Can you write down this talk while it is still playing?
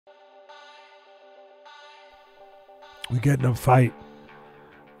We get in a fight.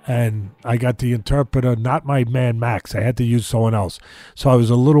 And I got the interpreter, not my man Max. I had to use someone else. So I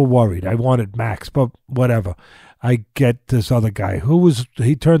was a little worried. I wanted Max, but whatever. I get this other guy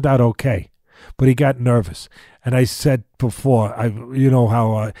he turned out okay, but he got nervous. And I said before, you know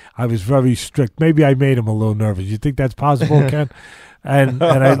how I was very strict. Maybe I made him a little nervous. You think that's possible, Ken?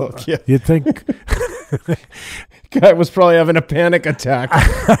 You think guy was probably having a panic attack.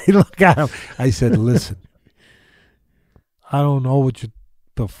 I look at him. I said, listen, I don't know what you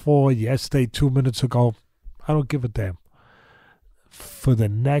before yesterday, 2 minutes ago. I don't give a damn. For the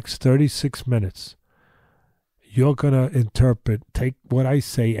next 36 minutes, you're going to take what I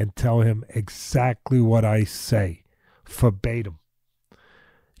say and tell him exactly what I say, verbatim.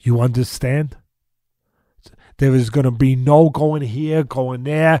 You understand? There is going to be no going here, going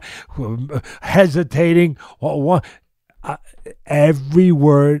there, hesitating. Or what? Every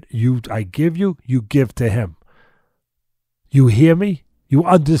word I give you, you give to him. You hear me? You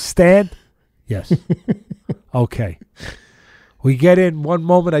understand? Yes. Okay. We get in one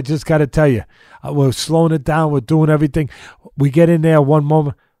moment. I just got to tell you, we're slowing it down. We're doing everything. We get in there one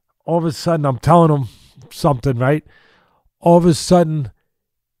moment. All of a sudden, I'm telling him something, right? All of a sudden,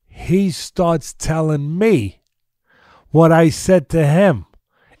 he starts telling me what I said to him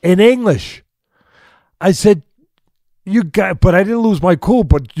in English. I said, but I didn't lose my cool.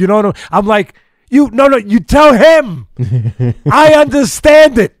 But you know what I'm like, you tell him. I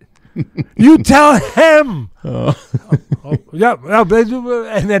understand it. You tell him. Yeah, and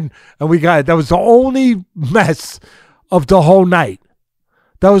we got it. That was the only mess of the whole night.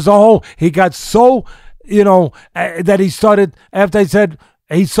 That was the whole. He got so, that he started after I said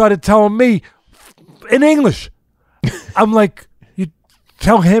he started telling me in English. I'm like, you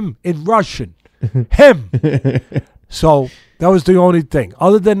tell him in Russian, him. So that was the only thing.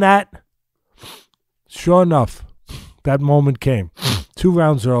 Other than that. Sure enough, that moment came. 2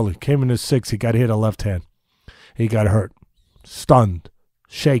 rounds early, came in the 6th. He got hit a left hand. He got hurt, stunned,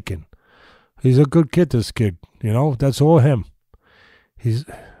 shaken. He's a good kid, this kid. That's all him.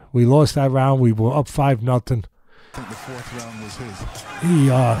 We lost that round. We were up 5-0. I think the 4th round was his.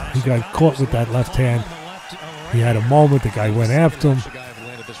 He got caught with that left hand. He had a moment. The guy went after him.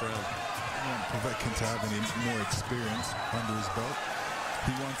 Povetkin to have any more experience under his belt.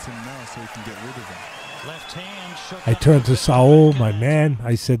 He wants him now so he can get rid of him. I turned to Saul, my man.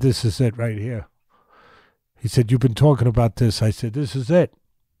 I said, this is it right here. He said, you've been talking about this. I said, this is it.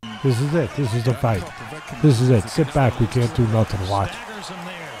 This is it. This is the fight. This is it. Sit back. We can't do nothing. Watch.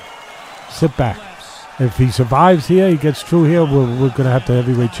 Sit back. If he survives here, he gets through here, we're going to have the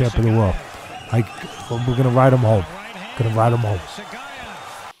heavyweight champ of the world. We're going to ride him home.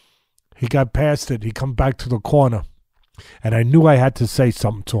 He got past it. He come back to the corner. And I knew I had to say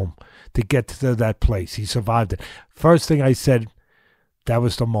something to him to get to that place. He survived it. First thing I said, that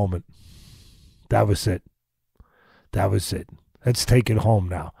was the moment. That was it. Let's take it home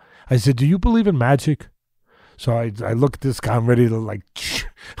now. I said, do you believe in magic? So I look at this guy, I'm ready to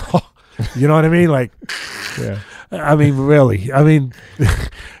you know what I mean? Like, yeah. I mean, really.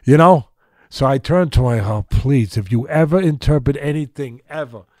 So I turned to him, oh, please, if you ever interpret anything,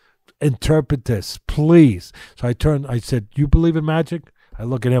 ever, interpret this, please. So I said, you believe in magic? I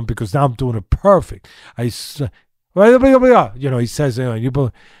look at him because now I'm doing it perfect. I said, he says, you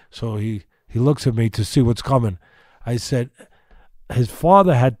believe. So he looks at me to see what's coming. I said, his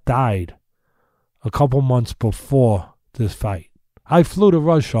father had died a couple months before this fight. I flew to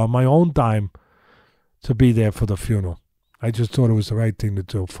Russia on my own dime to be there for the funeral. I just thought it was the right thing to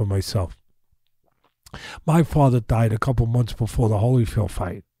do for myself. My father died a couple months before the Holyfield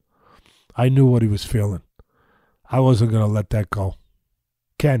fight. I knew what he was feeling. I wasn't going to let that go.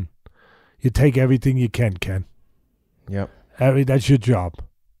 Ken, you take everything you can, Ken. Yep. That's your job.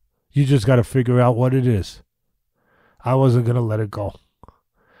 You just got to figure out what it is. I wasn't going to let it go.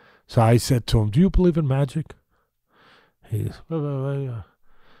 So I said to him, do you believe in magic? He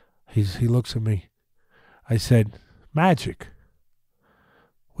looks at me. I said, magic.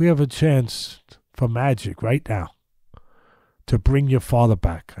 We have a chance for magic right now to bring your father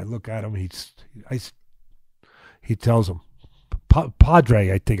back. I look at him. He tells him,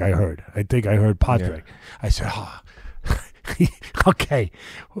 Padre, I think I heard Padre. Yeah. I said, okay,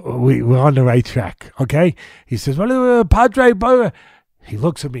 we're on the right track. Okay. He says, well, Padre. He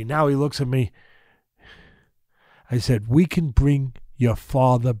looks at me. Now he looks at me. I said, we can bring your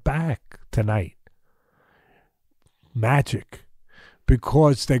father back tonight. Magic.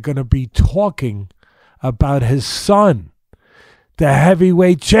 Because they're going to be talking about his son, the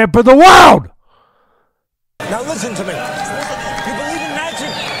heavyweight champ of the world. Now listen to me. You believe in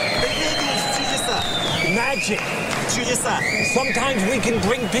magic? Magic. чудеса. Sometimes we can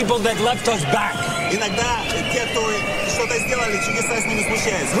bring people that left us back. Иногда те, кто что-то сделали, чудеса с ними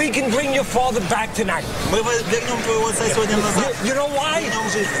случаются. We can bring your father back tonight. Мы вернем твоего отца сегодня назад. You know why? Вернем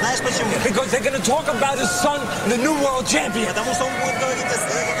жизнь. Знаешь почему? Because they're going to talk about his son, the new world champion. Потому что он будет говорить о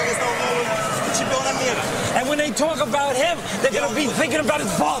сыне, который стал новым чемпионом мира. And when they talk about him, they're going to be thinking about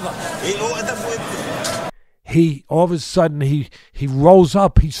his father. И это будет... He all of a sudden he rose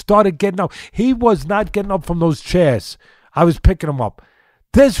up. He started getting up. He was not getting up from those chairs. I was picking him up.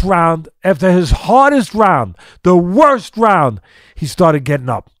 This round, after his hardest round, the worst round, he started getting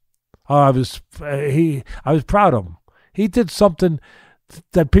up. I was proud of him. He did something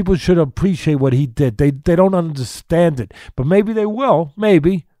that people should appreciate what he did. They don't understand it, but maybe they will.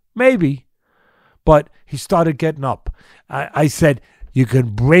 Maybe. But he started getting up. I said, you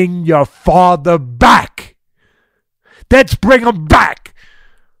can bring your father back. Let's bring him back.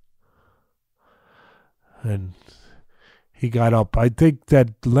 And he got up. I think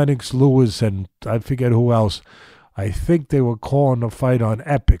that Lennox Lewis and I forget who else, I think they were calling the fight on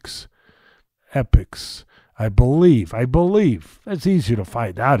Epics. I believe. It's easy to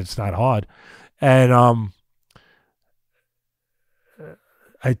find out. It's not hard. And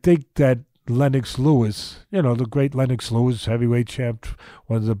I think that Lennox Lewis, the great Lennox Lewis, heavyweight champ,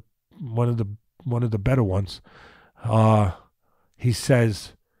 one of the better ones. He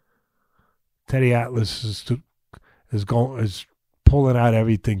says Teddy Atlas is pulling out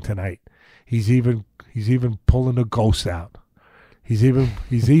everything tonight. He's even pulling the Ghost out. He's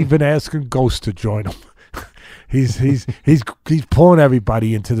even asking Ghost to join him. he's pulling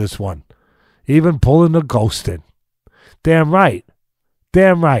everybody into this one, even pulling the Ghost in. Damn right.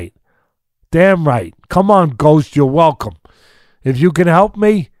 Come on, Ghost, you're welcome. If you can help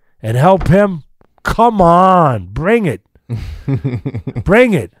me and help him, come on, bring it.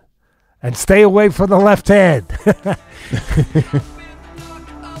 Bring it. And stay away from the left hand.